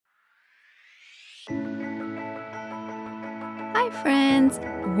Hi, friends.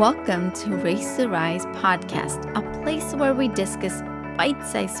 Welcome to Race to Rise podcast, a place where we discuss bite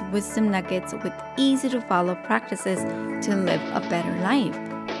sized wisdom nuggets with easy to follow practices to live a better life.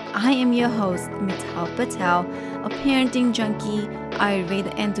 I am your host, Mital Patel, a parenting junkie,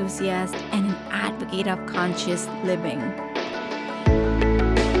 Ayurveda enthusiast, and an advocate of conscious living.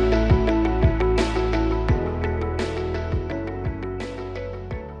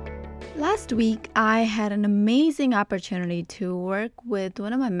 Last week, I had an amazing opportunity to work with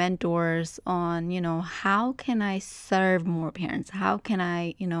one of my mentors on, how can I serve more parents? How can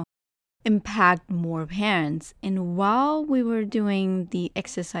I, impact more parents? And while we were doing the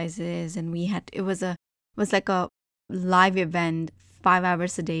exercises and it was like a live event, 5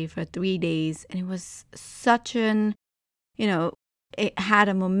 hours a day for 3 days. And it was such it had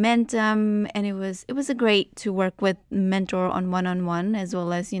a momentum, and it was a great to work with mentor on one-on-one as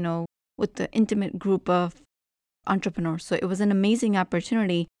well as, with the intimate group of entrepreneurs. So it was an amazing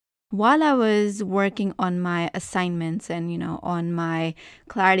opportunity. While I was working on my assignments and, on my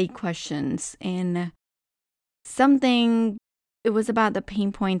clarity questions and it was about the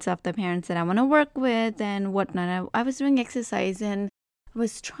pain points of the parents that I want to work with and whatnot. I was doing exercise and I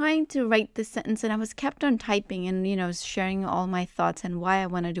was trying to write this sentence, and I was kept on typing and, sharing all my thoughts and why I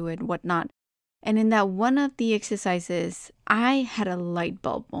want to do it, whatnot. And in that one of the exercises, I had a light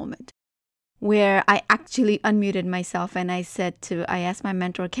bulb moment where I actually unmuted myself and I asked my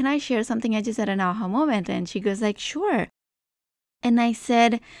mentor, can I share something? I just had an aha moment. And she goes like, sure. And I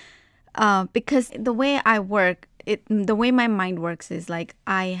said, because the way I work, the way my mind works is like,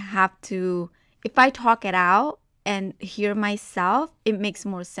 I have to, if I talk it out and hear myself, it makes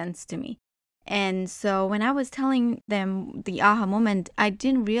more sense to me. And so when I was telling them the aha moment, I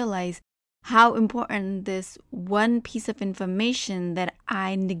didn't realize how important this one piece of information that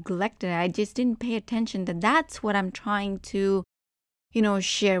I neglected. I just didn't pay attention that's what I'm trying to,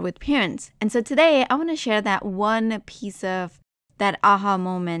 share with parents. And so today I want to share that one piece of that aha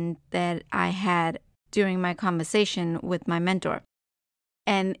moment that I had during my conversation with my mentor.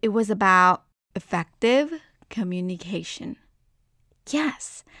 And it was about effective communication.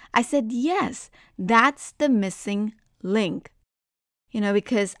 Yes, I said yes, that's the missing link.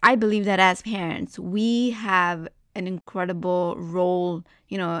 Because I believe that as parents, we have an incredible role,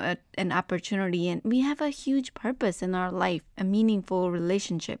 an opportunity, and we have a huge purpose in our life. A meaningful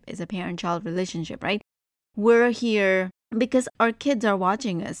relationship is a parent-child relationship, right? We're here because our kids are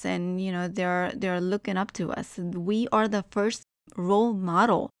watching us and, they're looking up to us. We are the first role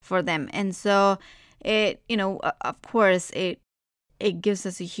model for them. And so of course, it gives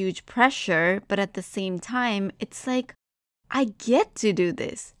us a huge pressure, but at the same time, it's like, I get to do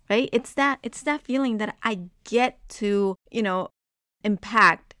this, right? It's that feeling that I get to,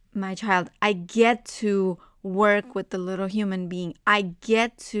 impact my child. I get to work with the little human being. I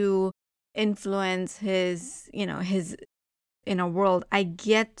get to influence his inner world. I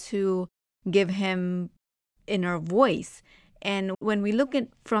get to give him inner voice. And when we look at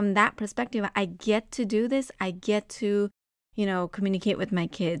from that perspective, I get to do this. I get to communicate with my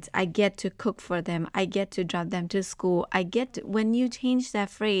kids. I get to cook for them. I get to drop them to school. When you change that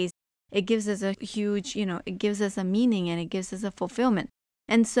phrase, it gives us a huge, it gives us a meaning and it gives us a fulfillment.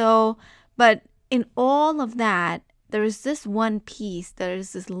 And so, but in all of that, there is this one piece, there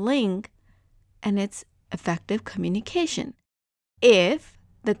is this link, and it's effective communication. If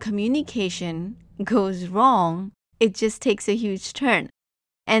the communication goes wrong, it just takes a huge turn.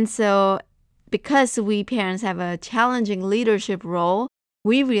 And so, because we parents have a challenging leadership role,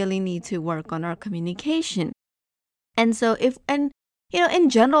 we really need to work on our communication. And so in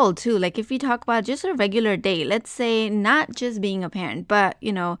general too, like if we talk about just a regular day, let's say not just being a parent, but,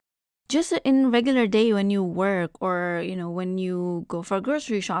 just in regular day when you work or, when you go for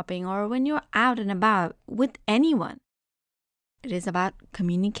grocery shopping or when you're out and about with anyone, it is about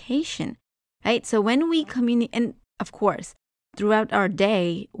communication, right? So when we communicate, and of course, throughout our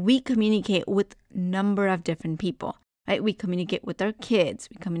day, we communicate with a number of different people, right? We communicate with our kids,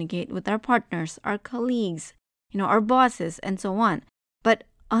 we communicate with our partners, our colleagues, our bosses, and so on. But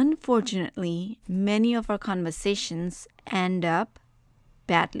unfortunately, many of our conversations end up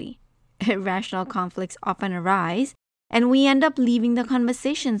badly. Irrational conflicts often arise, and we end up leaving the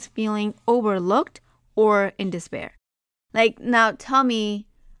conversations feeling overlooked or in despair. Like, now tell me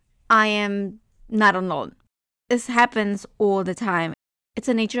I am not alone. This happens all the time. It's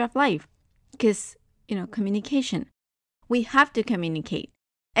a nature of life because, communication. We have to communicate.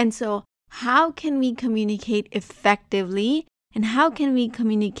 And so how can we communicate effectively? And how can we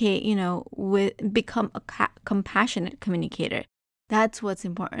communicate, become a compassionate communicator? That's what's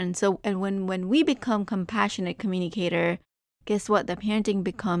important. So, and when we become compassionate communicator, guess what? The parenting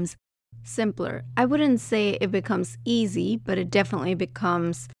becomes simpler. I wouldn't say it becomes easy, but it definitely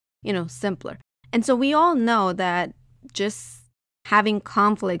becomes, simpler. And so we all know that just having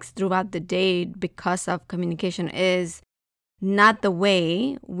conflicts throughout the day because of communication is not the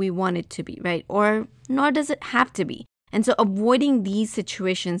way we want it to be, right? Or nor does it have to be. And so avoiding these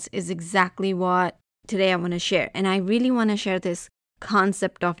situations is exactly what today I want to share. And I really want to share this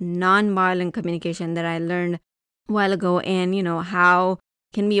concept of nonviolent communication that I learned a while ago, and how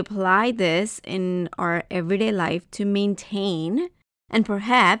can we apply this in our everyday life to maintain and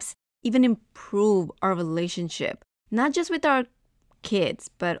perhaps even improve our relationship, not just with our kids,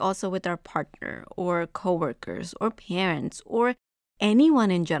 but also with our partner or coworkers or parents or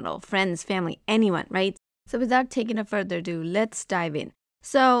anyone in general, friends, family, anyone, right? So without taking a further ado, let's dive in.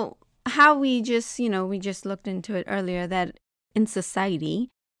 So how we just looked into it earlier, that in society,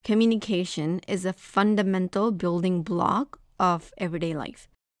 communication is a fundamental building block of everyday life.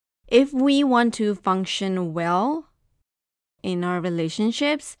 If we want to function well in our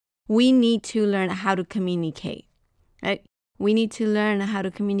relationships, we need to learn how to communicate, right? We need to learn how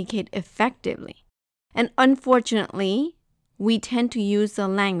to communicate effectively. And unfortunately, we tend to use a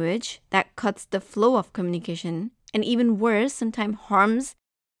language that cuts the flow of communication, and even worse, sometimes harms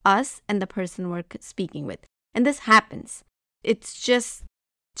us and the person we're speaking with. And this happens. It's just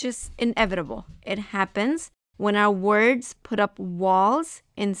inevitable. It happens when our words put up walls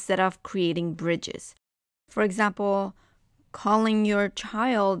instead of creating bridges. For example, calling your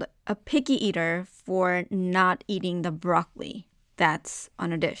child a picky eater for not eating the broccoli that's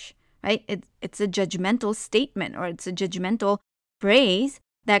on a dish, right? It's a judgmental statement, or it's a judgmental phrase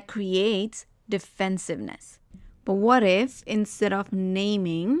that creates defensiveness. But what if instead of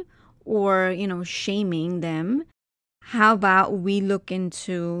naming or, shaming them, how about we look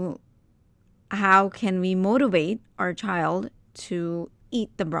into how can we motivate our child to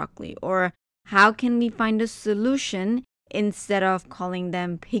eat the broccoli? Or how can we find a solution instead of calling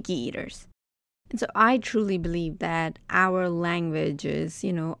them picky eaters? And so I truly believe that our languages,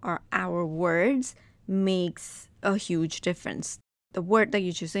 our words makes a huge difference. The word that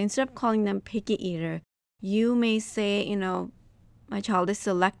you choose. So instead of calling them picky eater, you may say, my child is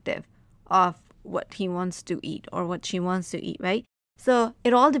selective of what he wants to eat or what she wants to eat, right? So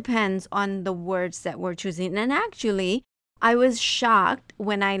it all depends on the words that we're choosing. And actually, I was shocked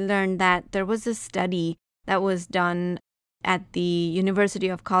when I learned that there was a study that was done at the University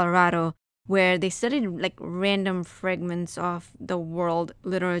of Colorado where they studied like random fragments of the world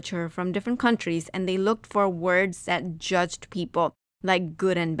literature from different countries, and they looked for words that judged people like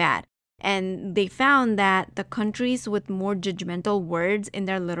good and bad. And they found that the countries with more judgmental words in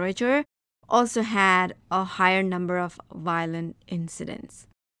their literature also had a higher number of violent incidents.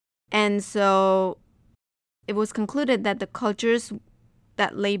 And so it was concluded that the cultures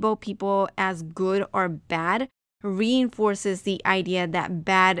that label people as good or bad reinforces the idea that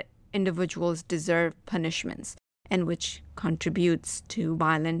bad individuals deserve punishments, and which contributes to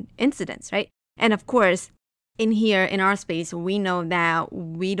violent incidents, right? And of course, in our space, we know that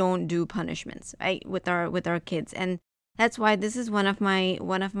we don't do punishments, right, with our kids. And that's why this is one of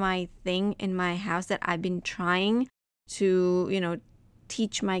my thing in my house that I've been trying to,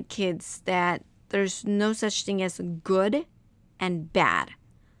 teach my kids, that there's no such thing as good and bad.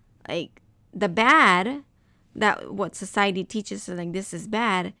 Like the bad, that what society teaches us, like this is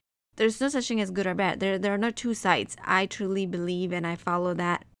bad, there's no such thing as good or bad. There are no two sides. I truly believe, and I follow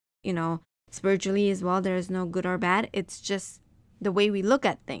that, spiritually as well. There is no good or bad. It's just the way we look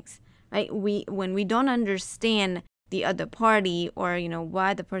at things, right? When we don't understand the other party or,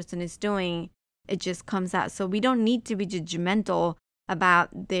 why the person is doing, it just comes out. So we don't need to be judgmental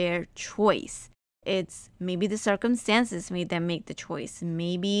about their choice. It's maybe the circumstances made them make the choice.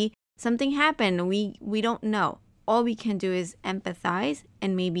 Maybe something happened. We don't know. All we can do is empathize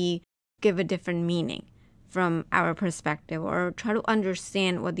and maybe give a different meaning from our perspective, or try to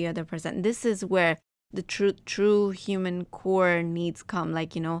understand what the other person. This is where the true human core needs come,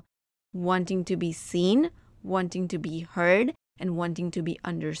 like, wanting to be seen, wanting to be heard, and wanting to be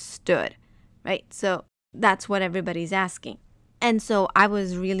understood, right? So that's what everybody's asking. And so I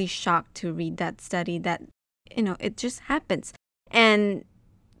was really shocked to read that study that, it just happens. And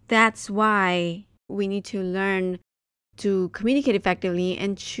that's why we need to learn to communicate effectively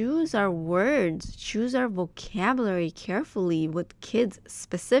and choose our words, choose our vocabulary carefully with kids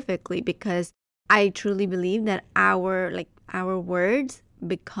specifically, because I truly believe that our words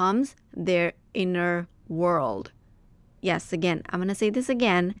becomes their inner world. Yes, again, I'm going to say this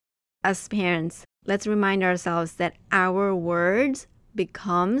again. As parents, let's remind ourselves that our words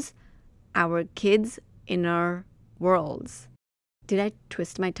becomes our kids' inner worlds. Did I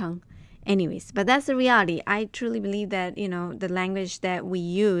twist my tongue? Anyways, but that's the reality. I truly believe that, the language that we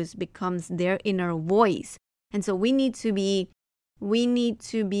use becomes their inner voice. And so we need to be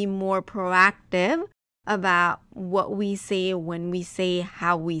more proactive about what we say, when we say,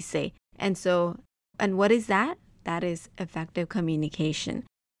 how we say. And what is that? That is effective communication.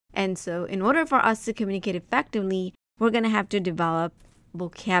 And so in order for us to communicate effectively, we're going to have to develop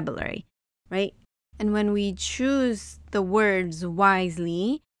vocabulary, right? And when we choose the words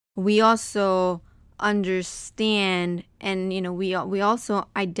wisely, we also understand and, we also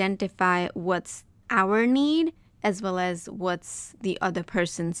identify what's our need as well as what's the other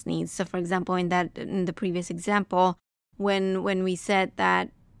person's needs. So for example, in the previous example, when we said that,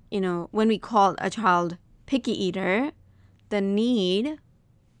 when we called a child picky eater, the need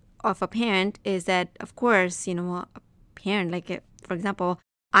of a parent is that, of course, a parent, for example,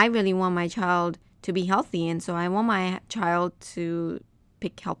 I really want my child to be healthy, and so I want my child to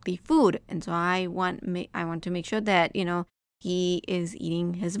pick healthy food, and so I want to make sure that he is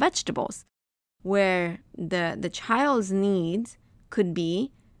eating his vegetables. Where the child's needs could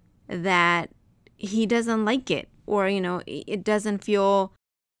be that he doesn't like it, or it doesn't feel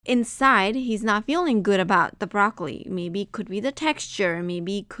inside, he's not feeling good about the broccoli. Maybe it could be the texture,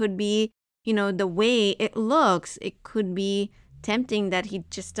 maybe it could be the way it looks. It could be tempting that he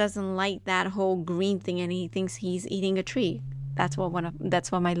just doesn't like that whole green thing and he thinks he's eating a tree. That's what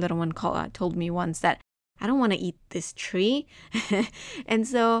my little one told me once, that I don't want to eat this tree. And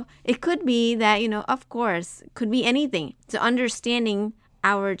so it could be that, of course, it could be anything. So understanding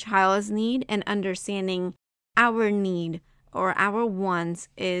our child's need and understanding our need or our wants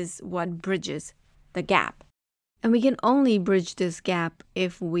is what bridges the gap. And we can only bridge this gap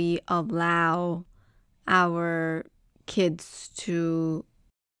if we allow our kids to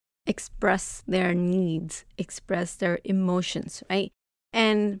express their needs, express their emotions, right?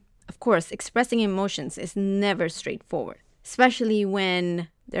 And of course, expressing emotions is never straightforward, especially when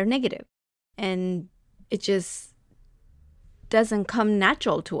they're negative. And it just doesn't come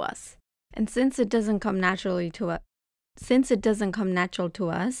natural to us. And since it doesn't come natural to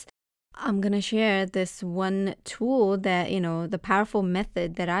us, I'm going to share this one tool that, the powerful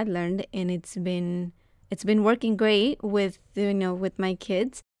method that I learned, and it's been working great with my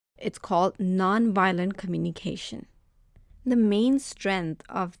kids. It's called nonviolent communication. The main strength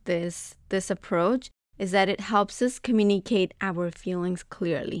of this approach is that it helps us communicate our feelings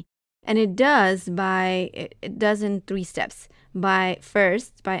clearly. And it does in 3 steps.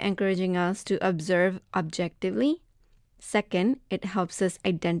 First, by encouraging us to observe objectively. Second, it helps us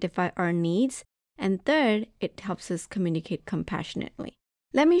identify our needs. And third, it helps us communicate compassionately.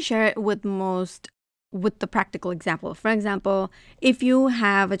 Let me share it with the practical example. For example, if you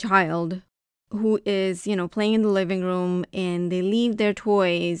have a child who is, playing in the living room and they leave their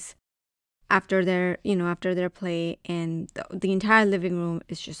toys after their play, and the entire living room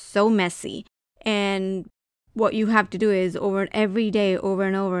is just so messy. And what you have to do is every day, over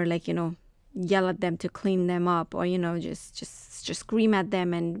and over, yell at them to clean them up, or, just scream at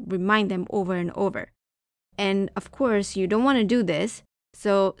them and remind them over and over. And of course, you don't want to do this.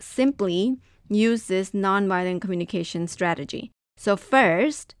 So simply use this nonviolent communication strategy. So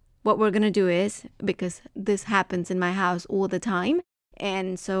first, what we're going to do is, because this happens in my house all the time,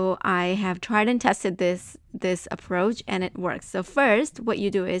 and so I have tried and tested this approach, and it works. So first, what you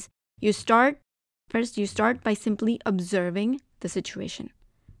do is you start by simply observing the situation.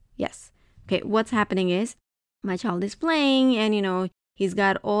 Yes. Okay, what's happening is my child is playing, and he's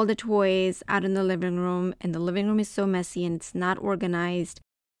got all the toys out in the living room, and the living room is so messy and it's not organized.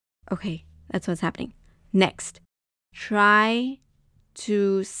 Okay, that's what's happening. Next, try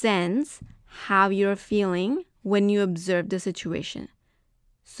to sense how you're feeling when you observe the situation.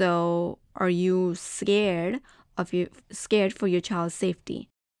 So, are you scared for your child's safety?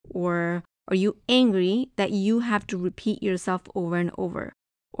 Or are you angry that you have to repeat yourself over and over?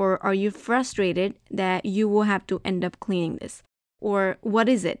 Or are you frustrated that you will have to end up cleaning this? Or what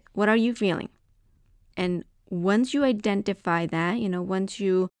is it? What are you feeling? And once you identify that, once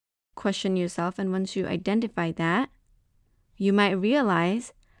you question yourself and once you identify that, you might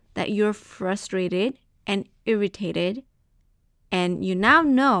realize that you're frustrated and irritated, and you now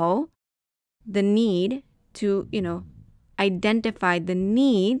know the need to, identify the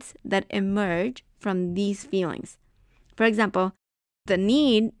needs that emerge from these feelings. For example, the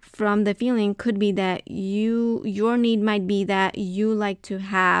need from the feeling could be that your need might be that you like to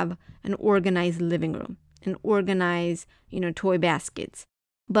have an organized living room, an organized, toy baskets.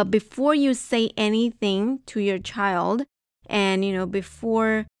 But before you say anything to your child, and,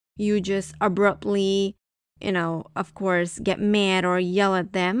 before you just abruptly of course, get mad or yell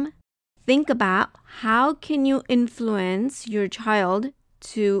at them. Think about how can you influence your child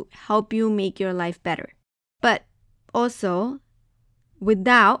to help you make your life better, but also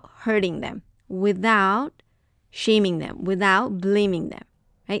without hurting them, without shaming them, without blaming them,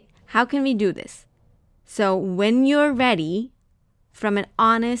 right? How can we do this? So when you're ready, from an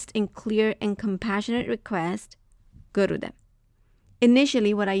honest and clear and compassionate request, go to them.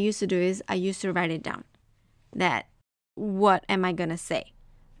 Initially, what I used to do is I used to write it down. That what am I going to say,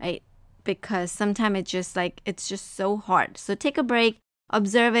 right? Because sometimes it's just so hard. So take a break,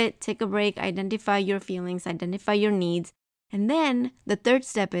 observe it, take a break, identify your feelings, identify your needs. And then the third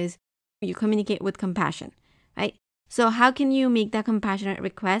step is you communicate with compassion, right? So how can you make that compassionate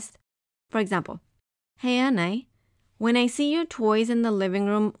request? For example, hey, Anai, when I see your toys in the living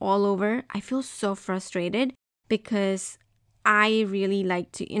room all over, I feel so frustrated because I really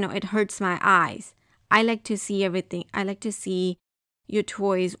like to, it hurts my eyes. I like to see everything. I like to see your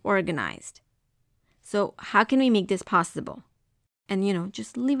toys organized. So how can we make this possible? And,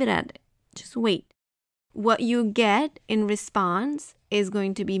 just leave it at it. Just wait. What you get in response is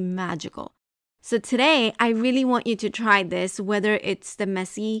going to be magical. So today, I really want you to try this, whether it's the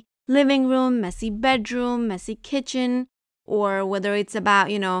messy living room, messy bedroom, messy kitchen, or whether it's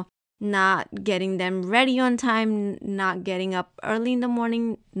about, not getting them ready on time, not getting up early in the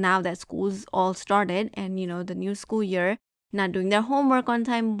morning now that school's all started and, the new school year, not doing their homework on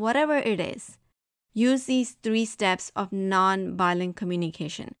time, whatever it is. Use these 3 steps of non-violent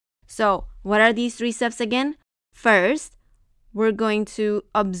communication. So what are these 3 steps again? First, we're going to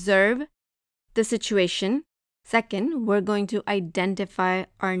observe the situation. Second, we're going to identify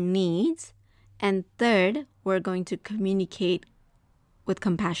our needs. And third, we're going to communicate with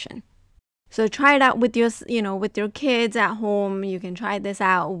compassion. So try it out with your kids at home. You can try this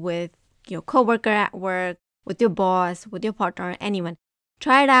out with your coworker at work, with your boss, with your partner, anyone.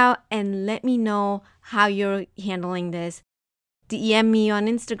 Try it out and let me know how you're handling this. DM me on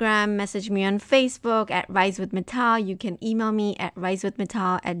Instagram, message me on Facebook at Rise with Mittal. You can email me at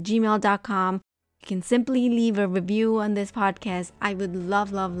risewithmittal@gmail.com. You can simply leave a review on this podcast. I would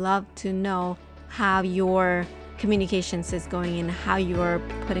love, love, love to know how your communications is going and how you're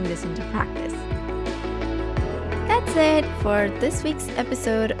putting this into practice. That's it for this week's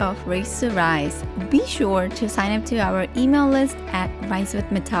episode of Race to Rise. Be sure to sign up to our email list at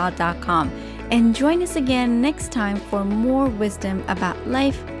risewithmittal.com and join us again next time for more wisdom about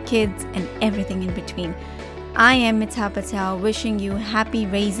life, kids, and everything in between. I am Mittal Patel, wishing you happy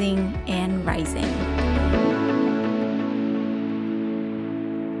raising and rising.